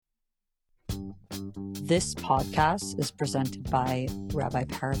This podcast is presented by Rabbi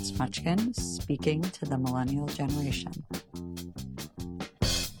Peretz Mochkin, speaking to the millennial generation.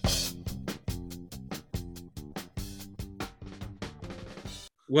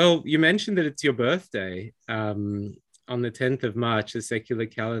 Well, you mentioned that it's your birthday on the 10th of March, the secular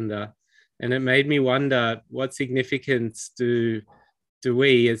calendar. And it made me wonder, what significance do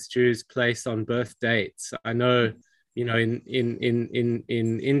we as Jews place on birth dates? I know, in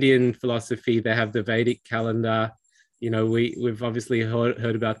Indian philosophy, they have the Vedic calendar. We've obviously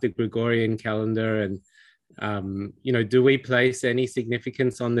heard about the Gregorian calendar. And, do we place any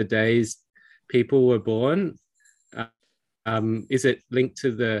significance on the days people were born? Is it linked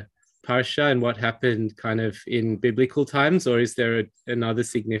to the Parsha and what happened kind of in biblical times, or is there another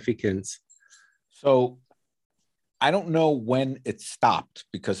significance? So I don't know when it stopped,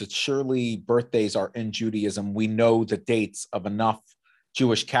 because it's surely birthdays are in Judaism. We know the dates of enough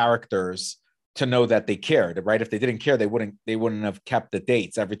Jewish characters to know that they cared, right? If they didn't care, they wouldn't have kept the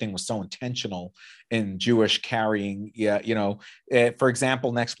dates. Everything was so intentional in Jewish carrying. For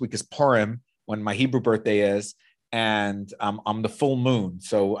example, next week is Purim, when my Hebrew birthday is. And I'm the full moon.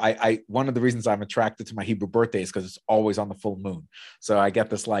 So I one of the reasons I'm attracted to my Hebrew birthday is because it's always on the full moon. So I get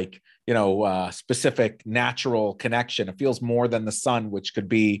this specific natural connection. It feels more than the sun, which could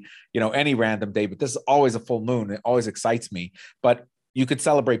be, any random day, but this is always a full moon. It always excites me. But you could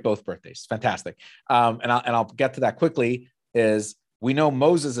celebrate both birthdays. Fantastic. And I'll get to that quickly. Is we know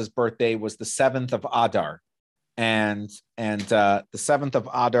Moses' birthday was the 7th of Adar. And the 7th of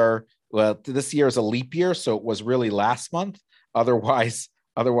Adar, well, this year is a leap year, so it was really last month. Otherwise,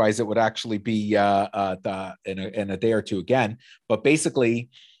 it would actually be in a day or two again. But basically,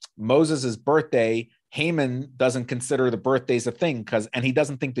 Moses' birthday, Haman doesn't consider the birthdays a thing, and he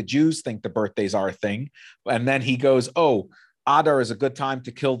doesn't think the Jews think the birthdays are a thing. And then he goes, "Oh, Adar is a good time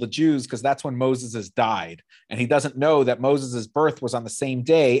to kill the Jews because that's when Moses has died." And he doesn't know that Moses' birth was on the same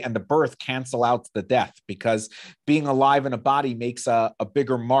day, and the birth cancel out the death, because being alive in a body makes a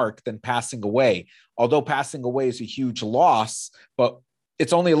bigger mark than passing away. Although passing away is a huge loss, but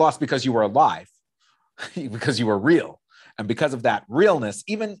it's only a loss because you were alive, because you were real. And because of that realness,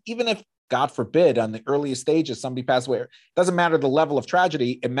 even if, God forbid, on the earliest stages, somebody passed away, it doesn't matter the level of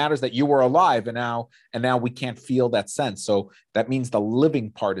tragedy. It matters that you were alive, and now we can't feel that sense. So that means the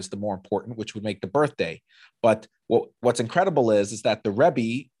living part is the more important, which would make the birthday. But what's incredible is that the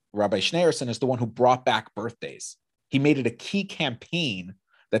Rebbe, Rabbi Schneerson, is the one who brought back birthdays. He made it a key campaign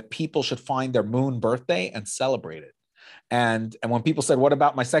that people should find their moon birthday and celebrate it. And when people said, "What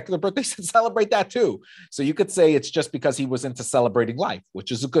about my secular birthday?" He said, "Celebrate that too." So you could say it's just because he was into celebrating life,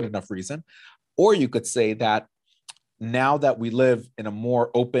 which is a good enough reason. Or you could say that now that we live in a more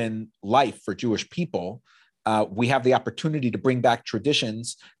open life for Jewish people, we have the opportunity to bring back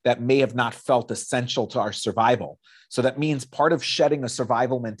traditions that may have not felt essential to our survival. So that means part of shedding a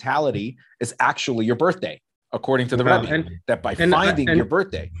survival mentality is actually your birthday, according to the Rebbe, that by finding your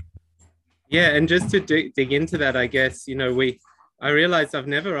birthday. Yeah, and just to dig into that, I guess, I realized I've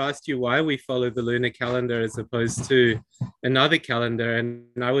never asked you why we follow the lunar calendar as opposed to another calendar. And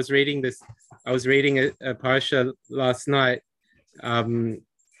I was reading a parsha last night,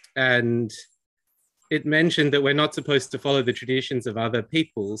 and it mentioned that we're not supposed to follow the traditions of other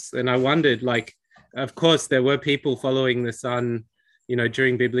peoples. And I wondered, of course, there were people following the sun,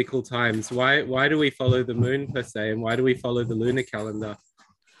 during biblical times. Why do we follow the moon per se, and why do we follow the lunar calendar?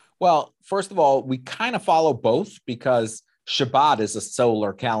 Well, first of all, we kind of follow both because Shabbat is a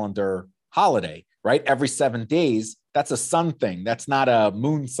solar calendar holiday, right? Every 7 days, that's a sun thing. That's not a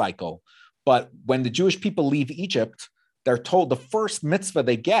moon cycle. But when the Jewish people leave Egypt, they're told the first mitzvah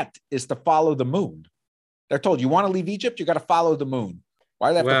they get is to follow the moon. They're told, you want to leave Egypt, you got to follow the moon. Why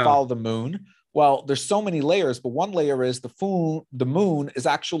do they have to follow the moon? Well, there's so many layers, but one layer is the moon is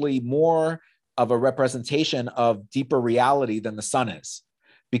actually more of a representation of deeper reality than the sun is.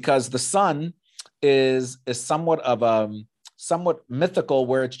 Because the sun is somewhat mythical,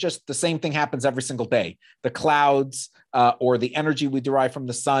 where it's just the same thing happens every single day. The clouds or the energy we derive from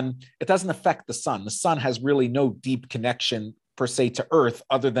the sun, it doesn't affect the sun. The sun has really no deep connection per se to Earth,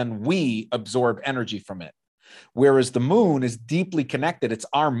 other than we absorb energy from it. Whereas the moon is deeply connected. It's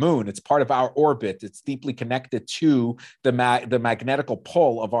our moon. It's part of our orbit. It's deeply connected to the magnetical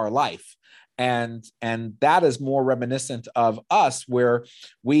pull of our life. And that is more reminiscent of us, where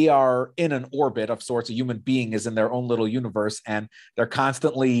we are in an orbit of sorts. A human being is in their own little universe, and they're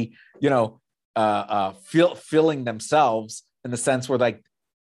constantly, filling themselves, in the sense where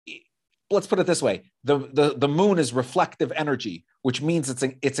let's put it this way. The moon is reflective energy, which means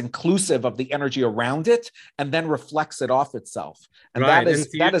it's inclusive of the energy around it and then reflects it off itself. And Right.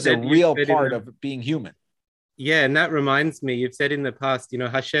 that is a real part of being human. Yeah, and that reminds me, you've said in the past,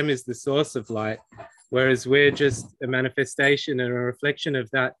 Hashem is the source of light, whereas we're just a manifestation and a reflection of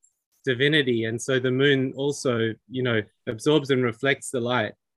that divinity. And so the moon also, absorbs and reflects the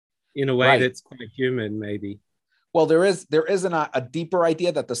light in a way that's quite human, maybe. Well, there is a deeper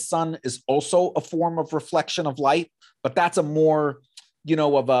idea that the sun is also a form of reflection of light, but that's a more,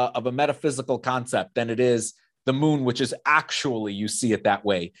 of a metaphysical concept than it is the moon, which is actually, you see it that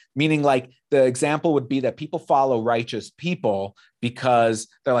way. Meaning, like, the example would be that people follow righteous people because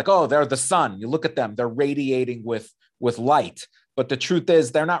they're like, oh, they're the sun. You look at them, they're radiating with light. But the truth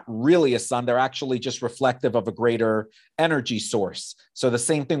is, they're not really a sun. They're actually just reflective of a greater energy source. So the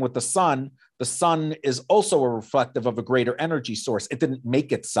same thing with the sun. The sun is also a reflective of a greater energy source. It didn't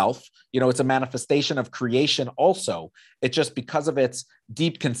make itself. It's a manifestation of creation also. It just, because of its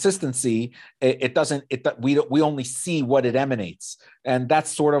deep consistency, we only see what it emanates. And that's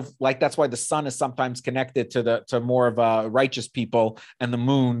sort of like, that's why the sun is sometimes connected to more of righteous people and the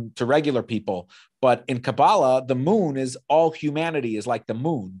moon to regular people. But in Kabbalah, the moon is all humanity is like the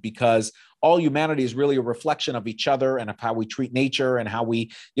moon, because all humanity is really a reflection of each other and of how we treat nature and how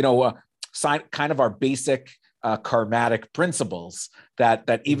we, kind of our basic karmatic principles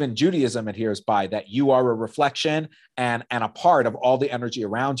that even Judaism adheres by, that you are a reflection and a part of all the energy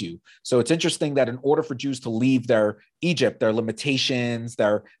around you. So it's interesting that in order for Jews to leave their Egypt, their limitations,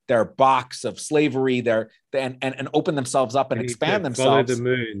 their box of slavery, and open themselves up and expand themselves,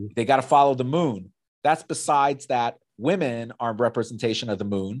 they got to follow the moon. That's besides that women are a representation of the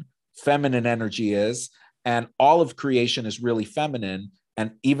moon, feminine energy is, and all of creation is really feminine.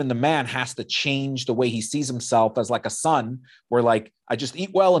 And even the man has to change the way he sees himself as like a son, where like, I just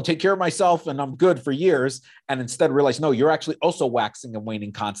eat well and take care of myself and I'm good for years. And instead realize, no, you're actually also waxing and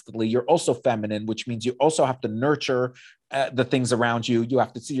waning constantly. You're also feminine, which means you also have to nurture the things around you. You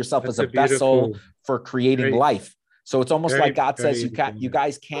have to see yourself as a vessel for creating life. So it's almost like God says, you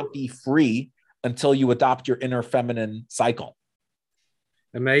guys can't be free until you adopt your inner feminine cycle.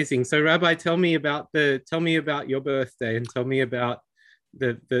 Amazing. So Rabbi, tell me about your birthday and tell me about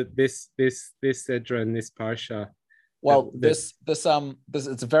this Sedra and this Parsha. Well, it's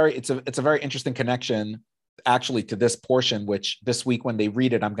a very interesting connection actually to this portion, which this week when they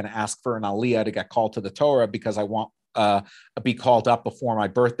read it, I'm going to ask for an aliyah to get called to the Torah because I want be called up before my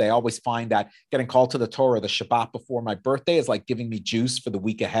birthday. I always find that getting called to the Torah the Shabbat before my birthday is like giving me juice for the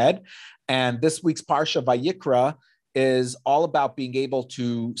week ahead. And this week's Parsha Vayikra is all about being able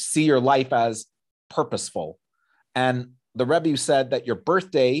to see your life as purposeful. And the Rebbe said that your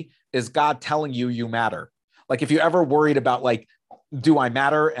birthday is God telling you matter. Like if you ever worried about like, do I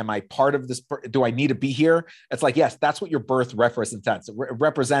matter? Am I part of this? Do I need to be here? It's like, yes, that's what your birth represents. It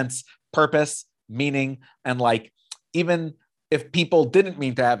represents purpose, meaning, and like, even if people didn't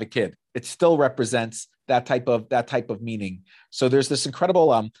mean to have a kid, it still represents that type of meaning. So there's this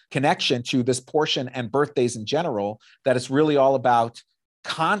incredible connection to this portion and birthdays in general, that it's really all about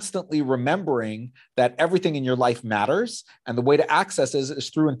constantly remembering that everything in your life matters. And the way to access it is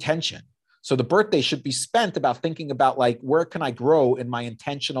through intention. So the birthday should be spent about thinking about like, where can I grow in my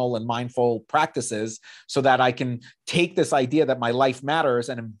intentional and mindful practices so that I can take this idea that my life matters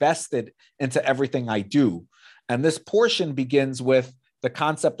and invest it into everything I do. And this portion begins with the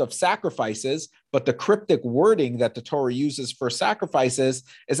concept of sacrifices, but the cryptic wording that the Torah uses for sacrifices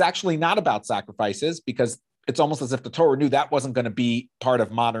is actually not about sacrifices, because it's almost as if the Torah knew that wasn't going to be part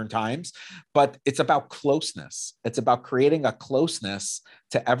of modern times, but it's about closeness. It's about creating a closeness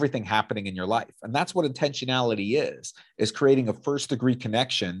to everything happening in your life. And that's what intentionality is creating a first degree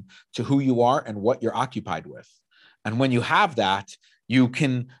connection to who you are and what you're occupied with. And when you have that, you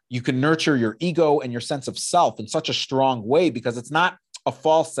can nurture your ego and your sense of self in such a strong way, because it's not a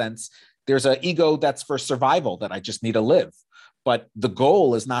false sense. There's an ego that's for survival, that I just need to live. But the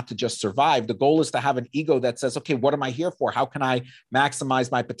goal is not to just survive. The goal is to have an ego that says, okay, what am I here for? How can I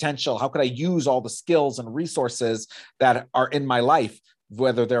maximize my potential? How can I use all the skills and resources that are in my life?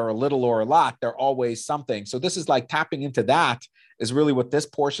 Whether they're a little or a lot, they're always something. So this is like tapping into that is really what this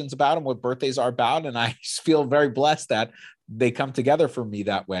portion's about and what birthdays are about. And I feel very blessed that they come together for me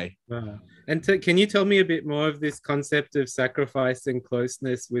that way. Wow. And can you tell me a bit more of this concept of sacrifice and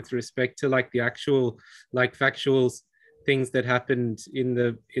closeness with respect to like the actual, like factual things that happened in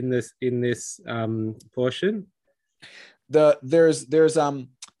this portion? There's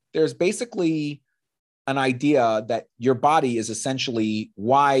basically an idea that your body is essentially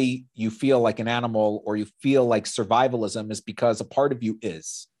why you feel like an animal or you feel like survivalism is because a part of you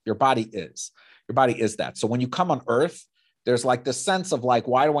is. Your body is. Your body is that. So when you come on Earth, there's like this sense of like,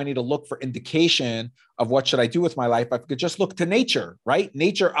 why do I need to look for indication of what should I do with my life? I could just look to nature, right?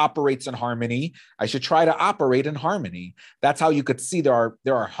 Nature operates in harmony. I should try to operate in harmony. That's how you could see there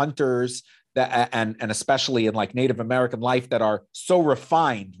are hunters that, and especially in like Native American life that are so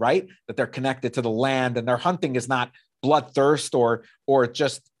refined, right? That they're connected to the land and their hunting is not bloodthirst or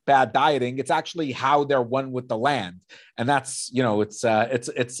just bad dieting. It's actually how they're one with the land. And that's,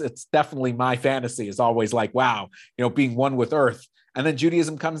 it's definitely my fantasy is always like, wow, being one with earth. And then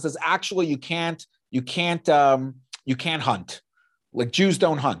Judaism comes and says, actually, you can't hunt. Like Jews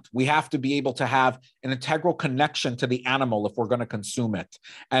don't hunt. We have to be able to have an integral connection to the animal if we're going to consume it.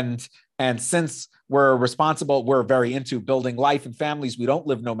 And since we're very into building life and families, we don't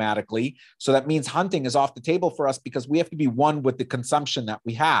live nomadically. So that means hunting is off the table for us because we have to be one with the consumption that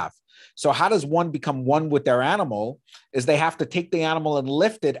we have. So how does one become one with their animal? Is they have to take the animal and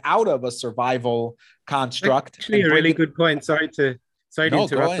lift it out of a survival construct. Actually, a really good point. Sorry to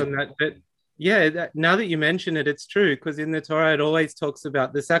interrupt on that. But yeah, now that you mention it, it's true, because in the Torah, it always talks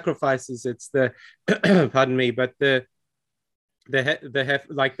about the sacrifices. It's the, pardon me, but the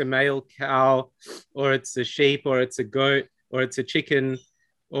like the male cow, or it's a sheep, or it's a goat, or it's a chicken,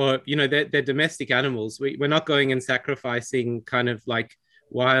 or, they're domestic animals. We're not going and sacrificing kind of like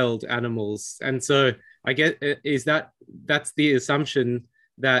wild animals. And so I get, that's the assumption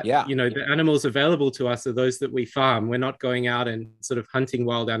that, the animals available to us are those that we farm. We're not going out and sort of hunting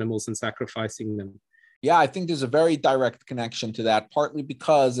wild animals and sacrificing them. Yeah, I think there's a very direct connection to that, partly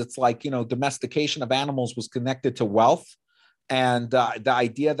because it's like, domestication of animals was connected to wealth. And the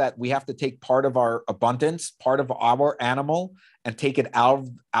idea that we have to take part of our abundance, part of our animal, and take it out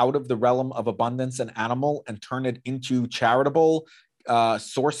of the realm of abundance and animal and turn it into charitable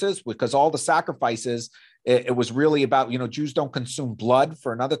sources, because all the sacrifices, it was really about, Jews don't consume blood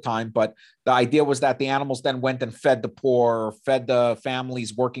for another time, but the idea was that the animals then went and fed the poor, fed the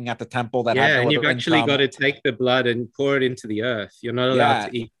families working at the temple that had no and you've actually income. got to take the blood and pour it into the earth. You're not allowed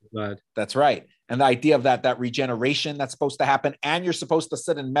to eat the blood. That's right. And the idea of that regeneration that's supposed to happen, and you're supposed to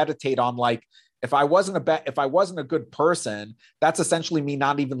sit and meditate on, like, if I wasn't a good person, that's essentially me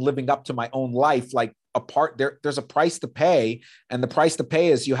not even living up to my own life. Like there's a price to pay, and the price to pay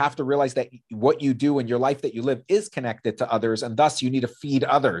is you have to realize that what you do in your life that you live is connected to others, and thus you need to feed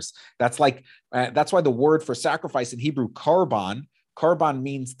others. That's like that's why the word for sacrifice in Hebrew, korban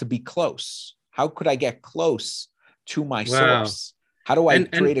means to be close. How could I get close to my source? How do I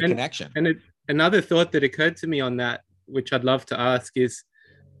create a connection? Another thought that occurred to me on that, which I'd love to ask, is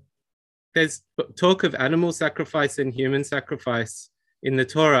there's talk of animal sacrifice and human sacrifice in the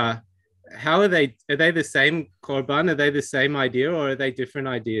Torah. How are they the same korban? Are they the same idea, or are they different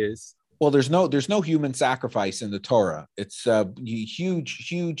ideas? Well, there's no human sacrifice in the Torah. It's a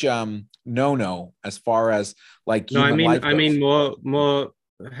huge no as far as like human life goes. I mean more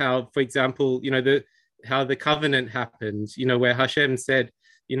how, for example, how the covenant happened, where Hashem said,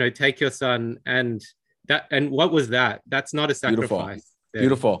 take your son, and what was that? That's not a sacrifice.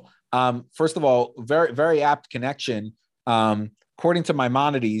 Beautiful. First of all, very, very apt connection. According to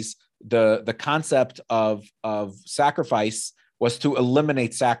Maimonides, the concept of sacrifice was to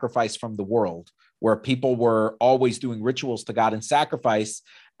eliminate sacrifice from the world, where people were always doing rituals to God and sacrifice.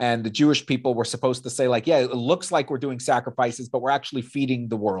 And the Jewish people were supposed to say, like, yeah, it looks like we're doing sacrifices, but we're actually feeding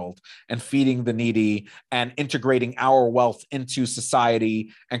the world and feeding the needy and integrating our wealth into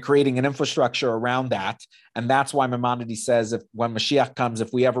society and creating an infrastructure around that. And that's why Maimonides says, when Mashiach comes,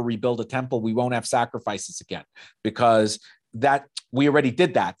 if we ever rebuild a temple, we won't have sacrifices again, because that we already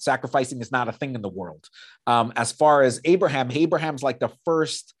did that. Sacrificing is not a thing in the world. As far as Abraham's like the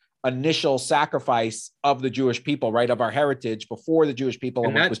first initial sacrifice of the Jewish people, right, of our heritage before the Jewish people,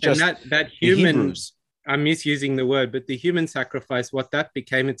 and it was just that human Hebrews. I'm misusing the word, but the human sacrifice, what that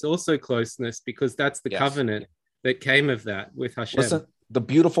became, it's also closeness, because that's the covenant that came of that with Hashem. Listen, the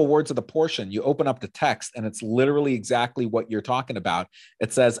beautiful words of the portion, you open up the text and it's literally exactly what you're talking about.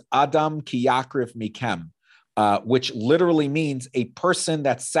 It says, Adam ki yakriv mikem, which literally means a person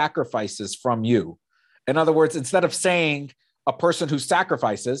that sacrifices from you. In other words, instead of saying a person who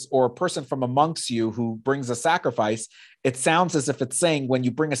sacrifices or a person from amongst you who brings a sacrifice, it sounds as if it's saying when you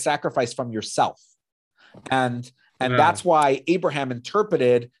bring a sacrifice from yourself. And that's why Abraham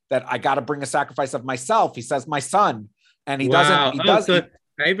interpreted that I got to bring a sacrifice of myself. He says, my son. And he doesn't.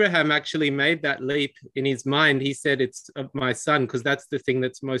 Abraham actually made that leap in his mind. He said, it's of my son, because that's the thing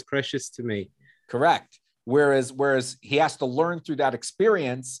that's most precious to me. Correct. Whereas he has to learn through that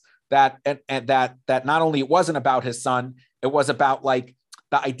experience and that not only it wasn't about his son, it was about like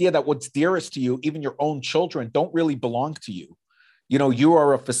the idea that what's dearest to you, even your own children, don't really belong to you. You know, you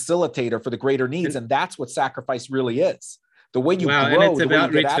are a facilitator for the greater needs, and that's what sacrifice really is. The way you Wow, grow, and it's the way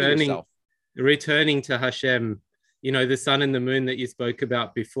about you get out of yourself. returning to Hashem. You know, the sun and the moon that you spoke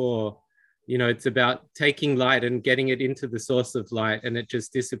about before. You know, it's about taking light and getting it into the source of light, and it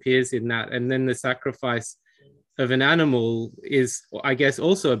just disappears in that. And then the sacrifice of an animal is, I guess,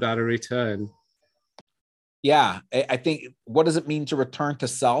 also about a return. Yeah, I think, what does it mean to return to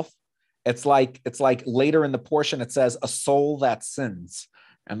self? It's like later in the portion it says a soul that sins,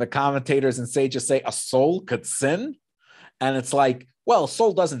 and the commentators and sages say a soul could sin, and it's like, well, a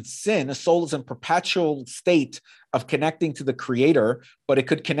soul doesn't sin. A soul is in perpetual state of connecting to the creator, but it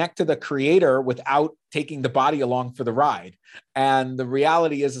could connect to the creator without taking the body along for the ride. And the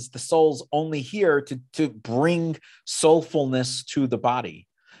reality is the soul's only here to bring soulfulness to the body,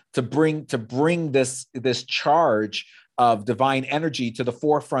 to bring this charge of divine energy to the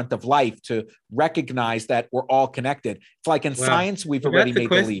forefront of life, to recognize that we're all connected. It's like in science, we've already made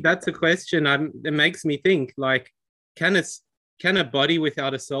the leap. That's a question. It makes me think, like, can a body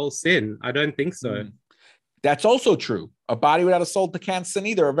without a soul sin? I don't think so. That's also true. A body without a soul can't sin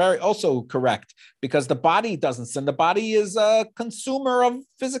either. Are very also correct, because the body doesn't sin. The body is a consumer of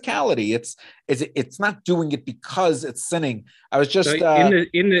physicality. It's not doing it because it's sinning. I was just thinking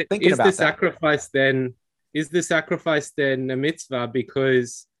about that. Is the sacrifice then a mitzvah,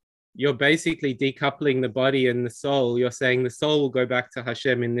 because you're basically decoupling the body and the soul? You're saying the soul will go back to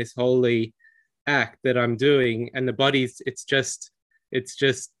Hashem in this holy act that I'm doing, and the body's it's just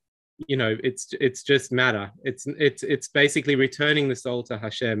you know, it's just matter. It's basically returning the soul to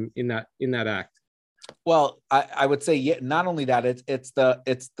Hashem in that act. Well, I would say, yeah, not only that, it's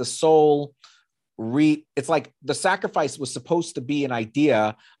the soul. It's like the sacrifice was supposed to be an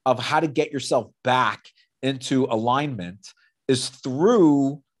idea of how to get yourself back into alignment, is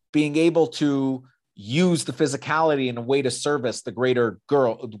through being able to use the physicality in a way to service the greater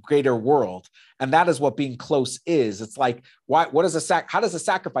world. And that is what being close is. It's like, how does a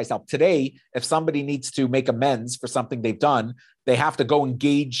sacrifice help? Today, if somebody needs to make amends for something they've done, they have to go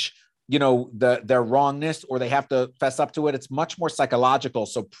engage, you know, their wrongness, or they have to fess up to it. It's much more psychological.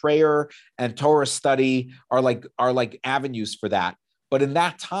 So prayer and Torah study are like avenues for that. But in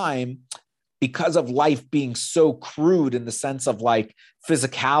that time, because of life being so crude, in the sense of like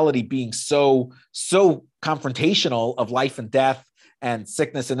physicality being so confrontational of life and death and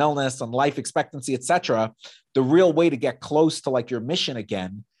sickness and illness and life expectancy, etc., the real way to get close to like your mission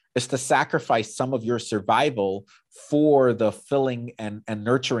again is to sacrifice some of your survival for the filling and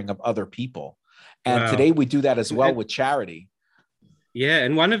nurturing of other people. And today we do that as well with charity. Yeah,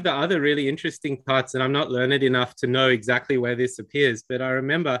 and one of the other really interesting parts, and I'm not learned enough to know exactly where this appears, but I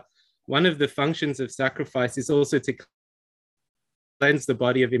remember one of the functions of sacrifice is also to cleanse the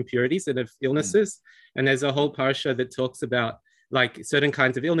body of impurities and of illnesses. And there's a whole parsha that talks about like certain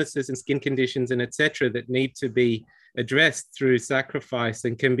kinds of illnesses and skin conditions and etc. that need to be addressed through sacrifice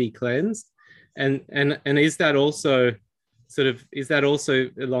and can be cleansed. And is that also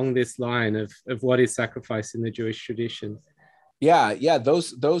along this line of what is sacrifice in the Jewish tradition? Yeah.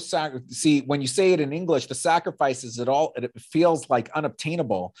 Those see, when you say it in English, the sacrifices, it feels like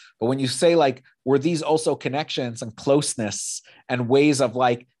unobtainable. But when you say like, were these also connections and closeness and ways of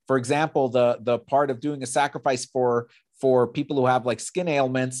like, for example, the part of doing a sacrifice for people who have like skin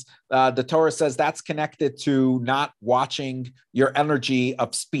ailments, the Torah says that's connected to not watching your energy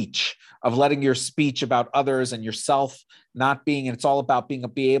of speech, of letting your speech about others and yourself not being, and it's all about being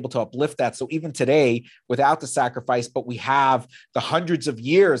able to uplift that. So even today, without the sacrifice, but we have the hundreds of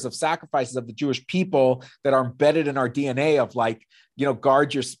years of sacrifices of the Jewish people that are embedded in our DNA of like, you know,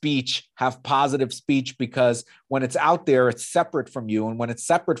 guard your speech, have positive speech, because when it's out there, it's separate from you. And when it's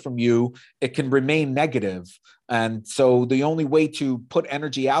separate from you, it can remain negative. And so the only way to put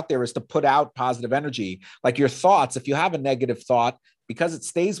energy out there is to put out positive energy. Like your thoughts, if you have a negative thought, because it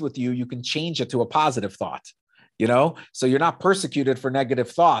stays with you, you can change it to a positive thought, you know? So you're not persecuted for negative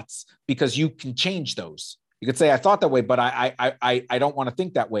thoughts because you can change those. You could say, I thought that way, but I don't want to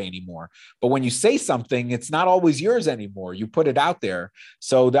think that way anymore. But when you say something, it's not always yours anymore. You put it out there.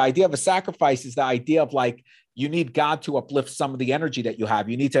 So the idea of a sacrifice is the idea of like, you need God to uplift some of the energy that you have.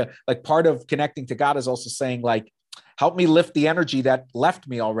 You need to, like, part of connecting to God is also saying like, help me lift the energy that left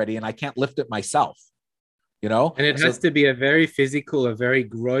me already, and I can't lift it myself, you know? And it has to be a very physical, a very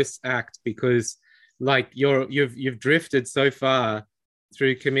gross act, because like you've drifted so far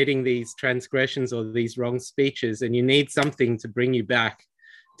through committing these transgressions or these wrong speeches, and you need something to bring you back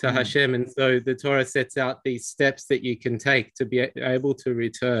to Hashem. And so the Torah sets out these steps that you can take to be able to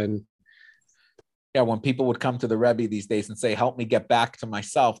return. Yeah, when people would come to the Rebbe these days and say, help me get back to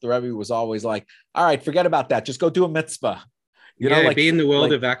myself, the Rebbe was always like, all right, forget about that. Just go do a mitzvah. You know, like, be in the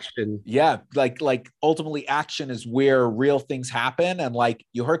world of action. Yeah, like ultimately action is where real things happen. And like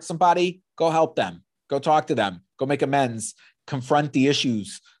you hurt somebody, go help them. Go talk to them. Go make amends. Confront the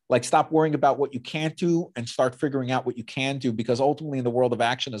issues. Like stop worrying about what you can't do and start figuring out what you can do, because ultimately in the world of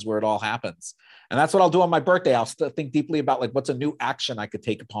action is where it all happens. And that's what I'll do on my birthday. I'll think deeply about like what's a new action I could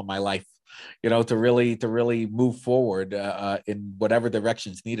take upon my life, you know, to really move forward in whatever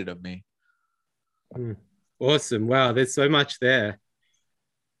direction's needed of me. Awesome. Wow. There's so much there.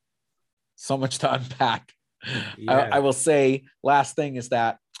 So much to unpack. Yeah. I will say last thing is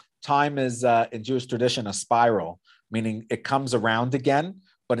that time is in Jewish tradition a spiral, meaning it comes around again,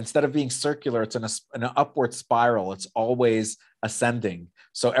 but instead of being circular, it's in an upward spiral. It's always ascending.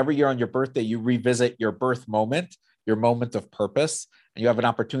 So every year on your birthday, you revisit your birth moment, your moment of purpose, and you have an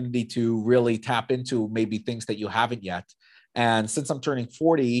opportunity to really tap into maybe things that you haven't yet. And since I'm turning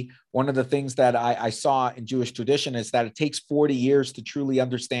 40, one of the things that I saw in Jewish tradition is that it takes 40 years to truly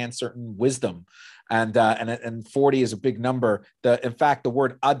understand certain wisdom. And 40 is a big number. In fact, the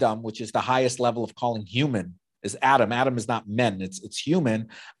word Adam, which is the highest level of calling human, is Adam. Adam is not men, it's human.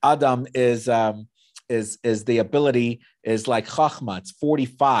 Adam is the ability, is like Chachma, it's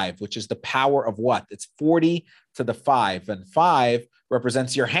 45, which is the power of what? It's 40 to the 5, and 5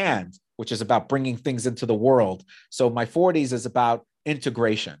 represents your hand, which is about bringing things into the world. So my 40s is about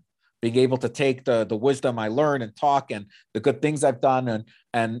integration, being able to take the wisdom I learn and talk and the good things I've done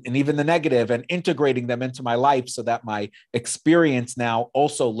and even the negative, and integrating them into my life so that my experience now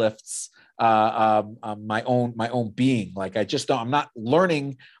also lifts my own being. Like I'm not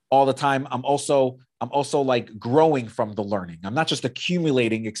learning all the time. I'm also like growing from the learning. I'm not just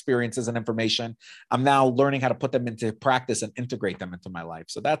accumulating experiences and information. I'm now learning how to put them into practice and integrate them into my life.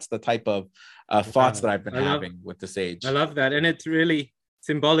 So that's the type of thoughts that I've been having with this age. I love that. And it's really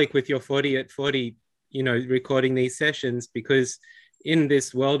symbolic with your 40 at 40, you know, recording these sessions, because in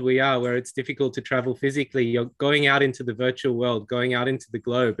this world we are, where it's difficult to travel physically, you're going out into the virtual world, going out into the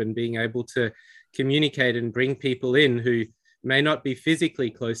globe and being able to communicate and bring people in who may not be physically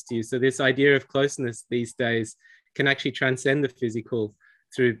close to you. So this idea of closeness these days can actually transcend the physical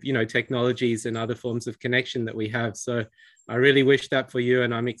through, you know, technologies and other forms of connection that we have. So I really wish that for you,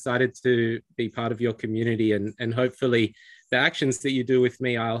 and I'm excited to be part of your community, and hopefully the actions that you do with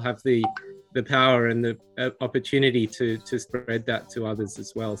me, I'll have the power and the opportunity to spread that to others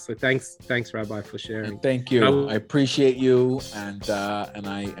as well. So thanks, Rabbi, for sharing. Thank you. I appreciate you, and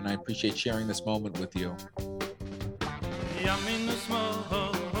I appreciate sharing this moment with you.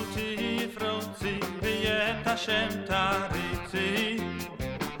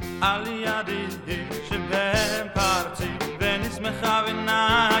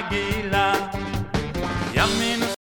 Yamin